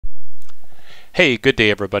Hey, good day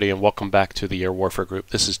everybody, and welcome back to the Air Warfare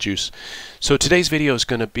Group. This is Juice. So today's video is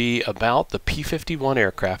going to be about the P-51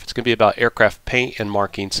 aircraft. It's going to be about aircraft paint and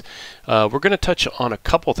markings. We're going to touch on a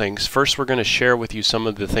couple things. First, we're going to share with you some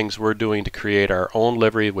of the things we're doing to create our own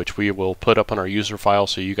livery, which we will put up on our user file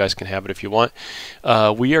so you guys can have it if you want.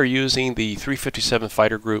 We are using the 357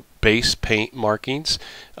 Fighter Group base paint markings,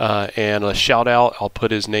 and a shout out, I'll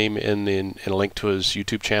put his name in a link to his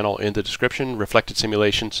YouTube channel in the description. Reflected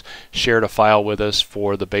Simulations shared a file with us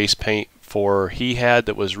for the base paint he had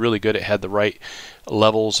that was really good. It had the right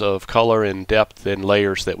levels of color and depth and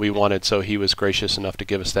layers that we wanted, so he was gracious enough to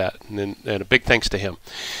give us that, and a big thanks to him.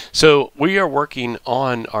 So we are working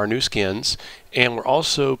on our new skins, and we're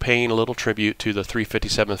also paying a little tribute to the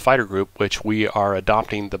 357th Fighter Group, which we are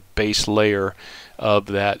adopting the base layer of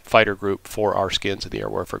that fighter group for our skins in the Air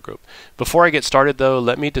Warfare Group. Before I get started though,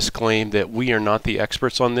 let me disclaim that we are not the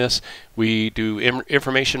experts on this. We do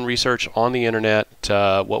information research on the internet,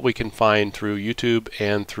 what we can find through YouTube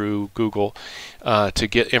and through Google to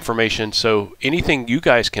get information. So anything you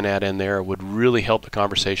guys can add in there would really help the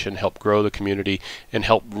conversation, help grow the community, and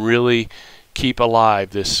help really keep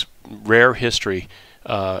alive this rare history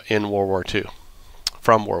in World War II,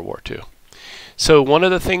 from World War II. So one of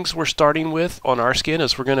the things we're starting with on our skin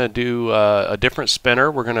is we're going to do a different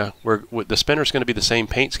spinner. The spinner is going to be the same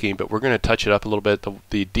paint scheme, but we're going to touch it up a little bit.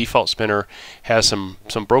 The default spinner has some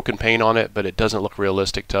broken paint on it, but it doesn't look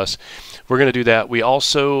realistic to us. We're going to do that. We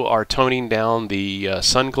also are toning down the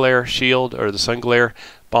sun glare shield, or the sun glare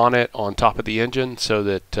bonnet on top of the engine, so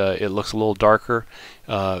that it looks a little darker.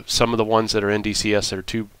 Some of the ones that are in DCS are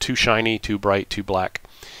too shiny, too bright, too black.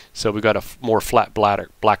 So we've got a more flat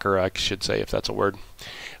blacker, I should say, if that's a word.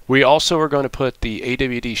 We also are going to put the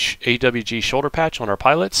AWG shoulder patch on our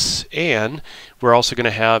pilots, and we're also going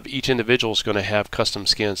to have, each individual is going to have custom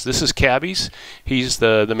skins. This is Cabby's. He's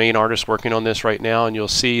the main artist working on this right now, and you'll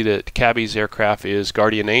see that Cabby's aircraft is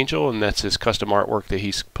Guardian Angel, and that's his custom artwork that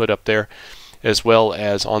he's put up there, as well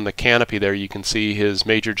as on the canopy there you can see his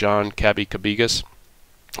Major John Cabby Cabigas.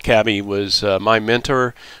 Cabby was my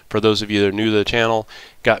mentor. For those of you that are new to the channel,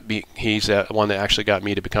 he's the one that actually got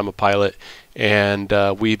me to become a pilot, and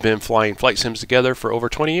we've been flying flight sims together for over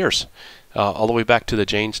 20 years, all the way back to the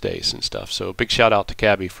Jane's days and stuff. So big shout out to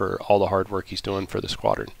Cabby for all the hard work he's doing for the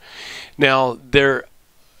squadron. Now we're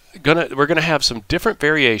gonna have some different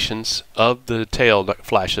variations of the tail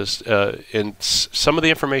flashes, and some of the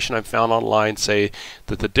information I've found online say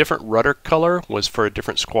that the different rudder color was for a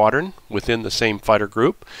different squadron within the same fighter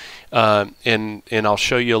group, and I'll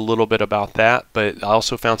show you a little bit about that. But I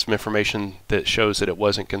also found some information that shows that it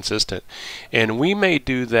wasn't consistent, and we may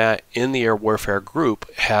do that in the Air Warfare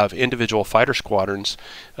Group, have individual fighter squadrons,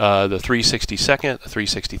 the 362nd, the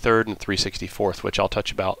 363rd, and the 364th, which I'll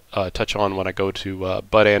touch on when I go to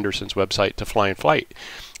Bud Anderson's website to Fly and Flight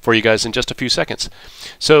for you guys in just a few seconds.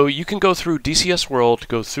 So you can go through DCS World,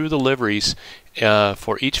 go through the liveries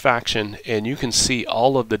for each faction, and you can see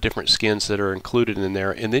all of the different skins that are included in there.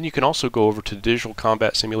 And then you can also go over to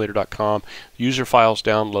digitalcombatsimulator.com, user files,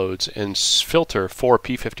 downloads, and filter for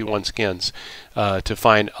P-51 skins to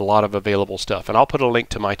find a lot of available stuff. And I'll put a link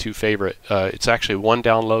to my two favorite. It's actually one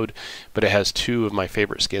download, but it has two of my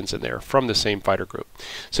favorite skins in there from the same fighter group.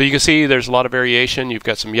 So you can see there's a lot of variation. You've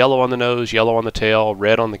got some yellow on the nose, yellow on the tail,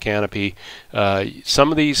 red on the canopy. Some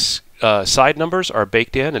of these side numbers are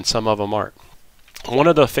baked in, and some of them aren't. One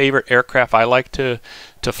of the favorite aircraft I like to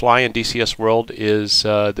fly in DCS World is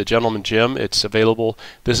the Gentleman Jim. It's available.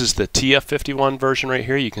 This is the TF-51 version right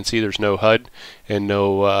here. You can see there's no HUD and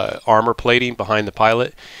no armor plating behind the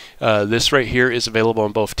pilot. This right here is available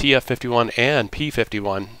on both TF-51 and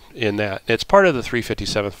P-51 in that. It's part of the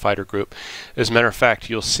 357th Fighter Group. As a matter of fact,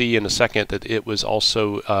 you'll see in a second that it was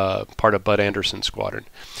also part of Bud Anderson's squadron.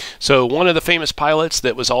 So one of the famous pilots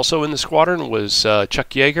that was also in the squadron was Chuck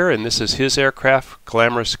Yeager, and this is his aircraft,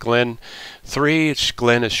 Glamorous Glenn 3.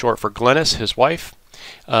 Glenn is short for Glennis, his wife.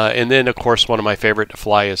 And then, of course, one of my favorite to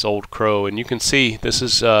fly is Old Crow. And you can see this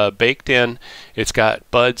is baked in. It's got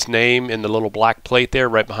Bud's name in the little black plate there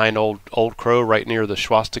right behind Old Crow, right near the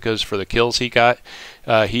swastikas for the kills he got.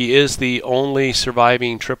 He is the only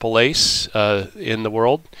surviving triple ace in the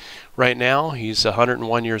world right now. He's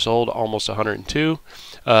 101 years old, almost 102.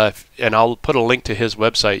 And I'll put a link to his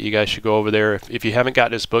website. You guys should go over there. If you haven't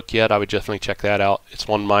got his book yet, I would definitely check that out. It's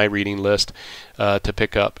on my reading list to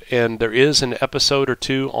pick up. And there is an episode or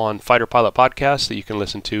two on Fighter Pilot Podcast that you can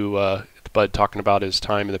listen to Bud talking about his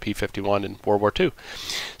time in the P-51 in World War II.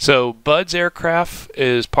 So Bud's aircraft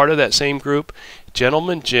is part of that same group.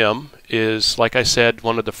 Gentleman Jim is, like I said,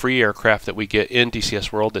 one of the free aircraft that we get in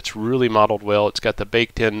DCS World that's really modeled well. It's got the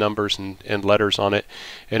baked-in numbers and letters on it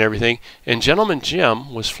and everything. And Gentleman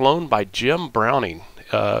Jim was flown by Jim Browning.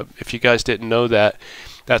 If you guys didn't know that,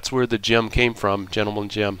 that's where the Jim came from, Gentleman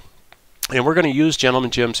Jim. And we're going to use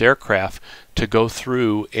Gentleman Jim's aircraft to go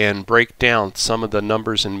through and break down some of the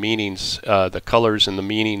numbers and meanings, the colors and the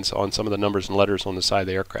meanings on some of the numbers and letters on the side of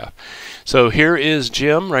the aircraft. So here is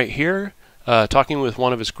Jim right here, talking with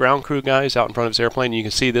one of his ground crew guys out in front of his airplane. You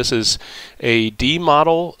can see this is a D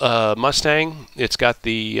model Mustang. It's got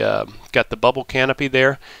the bubble canopy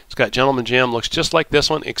there. It's got Gentleman Jim. Looks just like this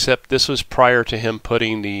one, except this was prior to him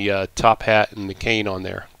putting the top hat and the cane on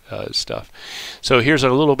there. Stuff. So here's a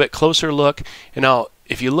little bit closer look. And now,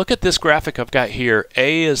 if you look at this graphic I've got here,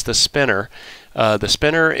 A is the spinner. The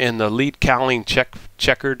spinner in the lead cowling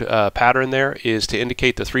checkered pattern there is to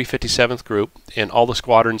indicate the 357th group, and all the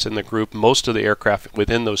squadrons in the group, most of the aircraft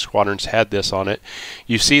within those squadrons had this on it.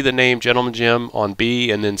 You see the name Gentleman Jim on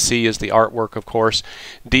B, and then C is the artwork, of course.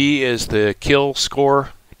 D is the kill score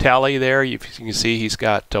tally there. You can see he's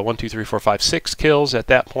got 1, 2, 3, 4, 5, 6 kills at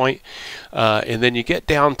that point. And then you get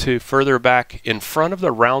down to further back in front of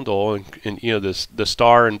the roundel and you know, the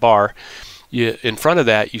star and bar. In front of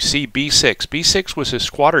that, you see B6. B6 was his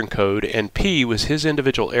squadron code, and P was his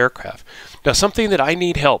individual aircraft. Now, something that I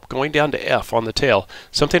need help, going down to F on the tail,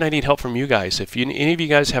 something I need help from you guys. If any of you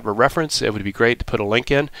guys have a reference, it would be great to put a link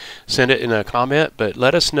in. Send it in a comment, but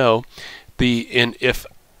let us know.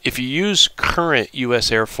 If you use current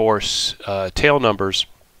U.S. Air Force tail numbers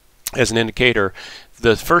as an indicator,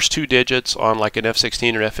 the first 2 digits on like an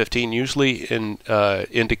F-16 or F-15 usually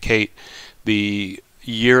indicate the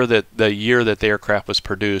year that the aircraft was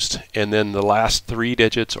produced, and then the last 3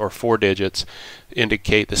 digits or 4 digits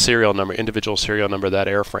indicate the serial number, individual serial number of that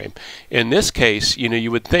airframe. In this case, you know, you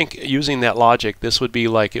would think, using that logic, this would be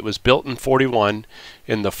like it was built in 41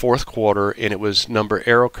 in the 4th quarter, and it was number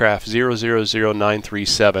aircraft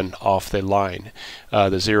 000937 off the line.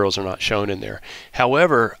 The zeros are not shown in there.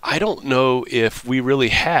 However, I don't know if we really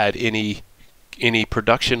had any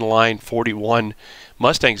production line 41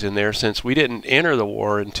 Mustangs in there, since we didn't enter the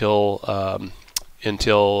war until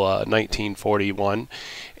 1941.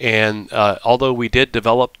 And although we did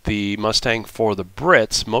develop the Mustang for the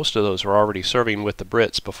Brits, most of those were already serving with the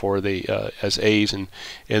Brits before they as A's and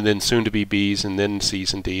then soon to be B's and then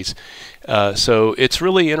C's and D's. So it's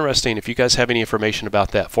really interesting. If you guys have any information about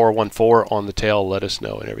that 414 on the tail, let us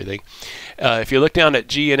know and everything. If you look down at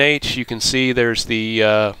G and H, you can see there's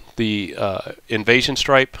the invasion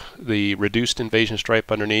stripe, the reduced invasion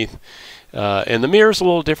stripe underneath. And the mirror is a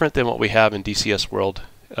little different than what we have in DCS World,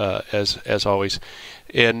 as always.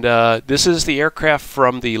 And this is the aircraft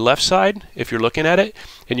from the left side, if you're looking at it,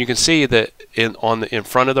 and you can see that in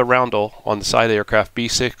front of the roundel on the side of the aircraft,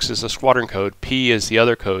 B6 is the squadron code, P is the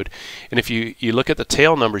other code. And if you look at the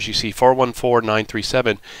tail numbers, you see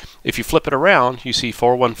 414937. If you flip it around, you see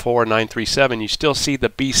 414937. You still see the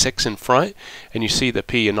B6 in front, and you see the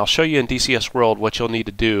P. And I'll show you in DCS World what you'll need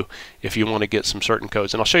to do if you want to get some certain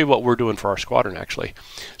codes. And I'll show you what we're doing for our squadron, actually.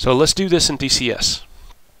 So let's do this in DCS.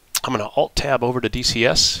 I'm going to Alt-Tab over to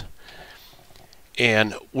DCS,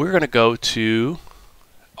 and we're going to go to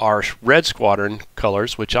our red squadron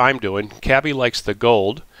colors, which I'm doing. Cabby likes the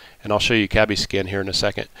gold, and I'll show you Cabby's skin here in a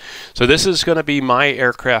second. So this is going to be my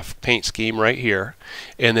aircraft paint scheme right here.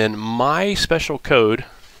 And then my special code,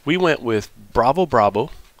 we went with Bravo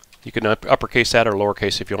Bravo. You can uppercase that or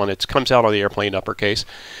lowercase if you want. It comes out on the airplane uppercase.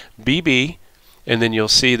 BB. And then you'll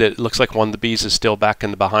see that it looks like one of the B's is still back in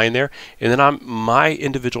the behind there. And then my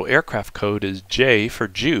individual aircraft code is J for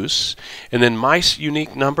Juice. And then my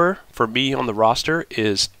unique number for me on the roster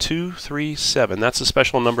is 237. That's a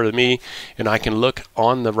special number to me, and I can look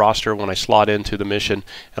on the roster when I slot into the mission,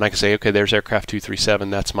 and I can say, okay, there's aircraft 237.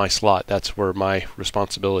 That's my slot. That's where my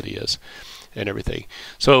responsibility is. And everything.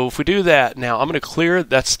 So if we do that, now I'm going to clear.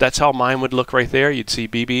 That's how mine would look right there. You'd see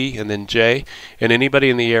BB and then J, and anybody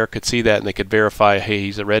in the air could see that, and they could verify, hey,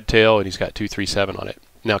 he's a red tail and he's got 237 on it.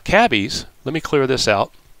 Now Cabby's, let me clear this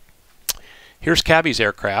out. Here's Cabby's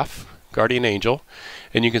aircraft, Guardian Angel,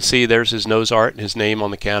 and you can see there's his nose art and his name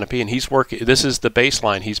on the canopy, and he's working. This is the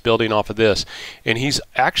baseline. He's building off of this, and he's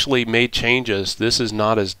actually made changes. This is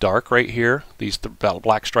not as dark right here. These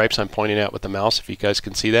black stripes I'm pointing at with the mouse, if you guys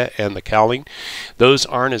can see that, and the cowling, those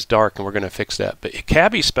aren't as dark, and we're going to fix that. But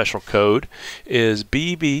Cabby's special code is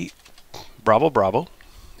BB Bravo Bravo,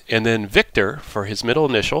 and then Victor for his middle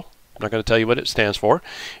initial. I'm not going to tell you what it stands for,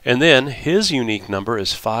 and then his unique number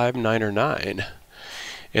is 599.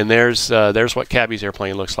 And there's what Cabby's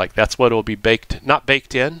airplane looks like. That's what will be not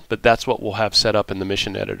baked in, but that's what we'll have set up in the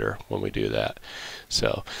mission editor when we do that.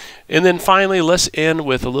 So, and then finally, let's end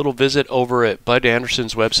with a little visit over at Bud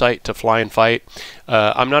Anderson's website, To Fly and Fight.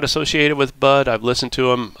 I'm not associated with Bud. I've listened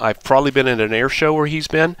to him. I've probably been at an air show where he's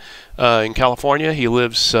been in California. He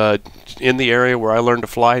lives in the area where I learned to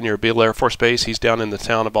fly near Beale Air Force Base. He's down in the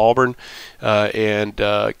town of Auburn. And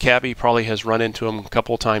Cabby probably has run into him a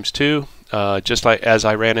couple of times too. Just like as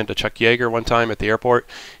I ran into Chuck Yeager one time at the airport.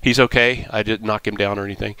 He's okay. I didn't knock him down or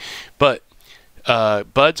anything. But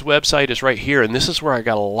Bud's website is right here, and this is where I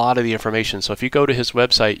got a lot of the information. So if you go to his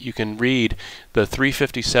website, you can read the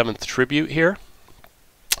 357th tribute here,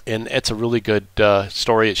 and it's a really good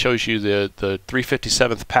story. It shows you the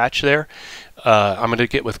 357th patch there. I'm going to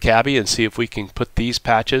get with Cabby and see if we can put these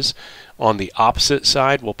patches on the opposite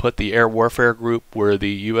side. We'll put the Air Warfare Group where the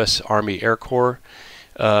U.S. Army Air Corps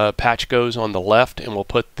patch goes on the left, and we'll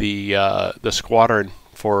put the squadron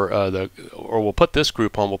for we'll put this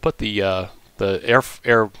group on. We'll put the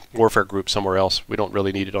Air Warfare Group somewhere else. We don't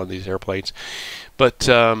really need it on these airplanes. But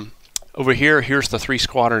over here, here's the 3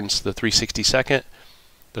 squadrons, the 362nd,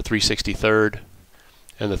 the 363rd,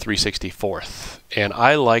 and the 364th. And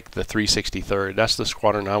I like the 363rd. That's the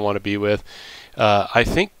squadron I want to be with. I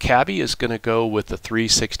think Cabby is going to go with the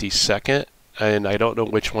 362nd, and I don't know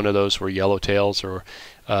which one of those were yellowtails or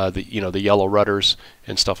the yellow rudders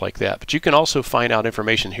and stuff like that. But you can also find out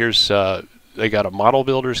information. Here's they got a model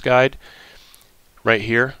builder's guide right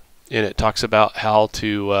here, and it talks about how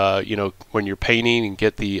to when you're painting and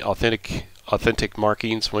get the authentic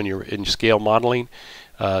markings when you're in scale modeling.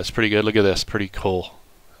 It's pretty good. Look at this, pretty cool.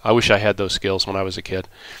 I wish I had those skills when I was a kid.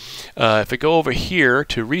 If I go over here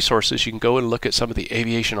to resources, you can go and look at some of the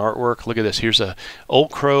aviation artwork. Look at this. Here's a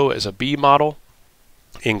Old Crow as a B model,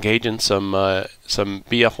 engaging some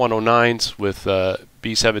BF-109s with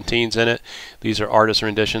B-17s in it. These are artist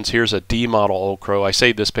renditions. Here's a D model Old Crow. I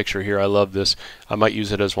saved this picture here. I love this. I might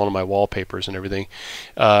use it as one of my wallpapers and everything.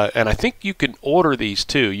 And I think you can order these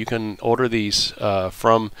too. You can order these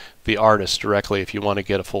from the artist directly if you want to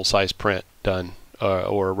get a full-size print done.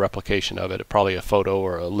 Or a replication of it, probably a photo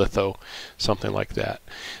or a litho, something like that.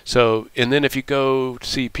 So, and then if you go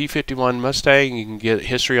see P-51 Mustang, you can get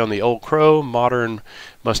history on the Old Crow, modern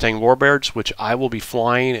Mustang Warbirds, which I will be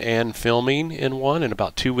flying and filming in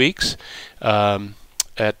about 2 weeks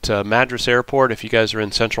at Madras Airport. If you guys are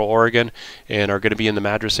in Central Oregon and are going to be in the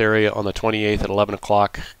Madras area on the 28th at 11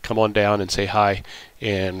 o'clock, come on down and say hi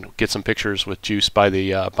and get some pictures with Juice by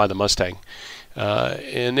the Mustang.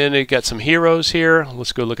 And then they got some heroes here.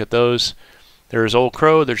 Let's go look at those. There's Old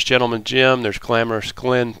Crow, there's Gentleman Jim, there's Glamorous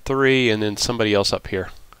Glenn 3, and then somebody else up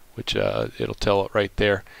here, which it'll tell it right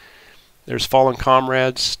there. There's Fallen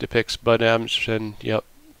Comrades, depicts Bud Anderson, yep,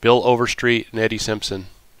 Bill Overstreet and Eddie Simpson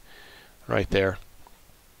right there.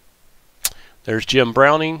 There's Jim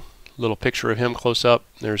Browning, little picture of him close up.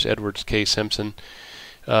 There's Edwards K. Simpson.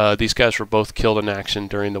 These guys were both killed in action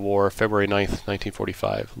during the war, February 9th,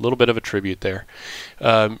 1945. A little bit of a tribute there.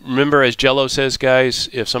 Remember, as Jello says, guys,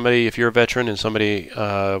 if you're a veteran and somebody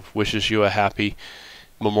wishes you a happy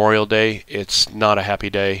Memorial Day, it's not a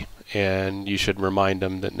happy day, and you should remind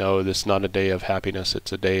them that no, this is not a day of happiness,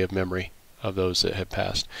 it's a day of memory of those that have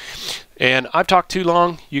passed. And I've talked too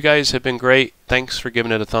long. You guys have been great. Thanks for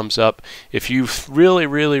giving it a thumbs up. If you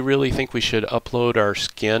really think we should upload our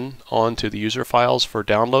skin onto the user files for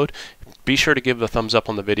download, be sure to give a thumbs up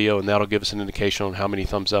on the video, and that'll give us an indication on how many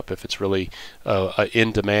thumbs up, if it's really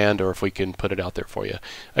in demand, or if we can put it out there for you.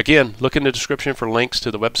 Again, look in the description for links to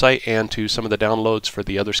the website and to some of the downloads for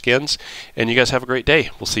the other skins. And you guys have a great day.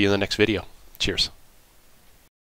 We'll see you in the next video. Cheers.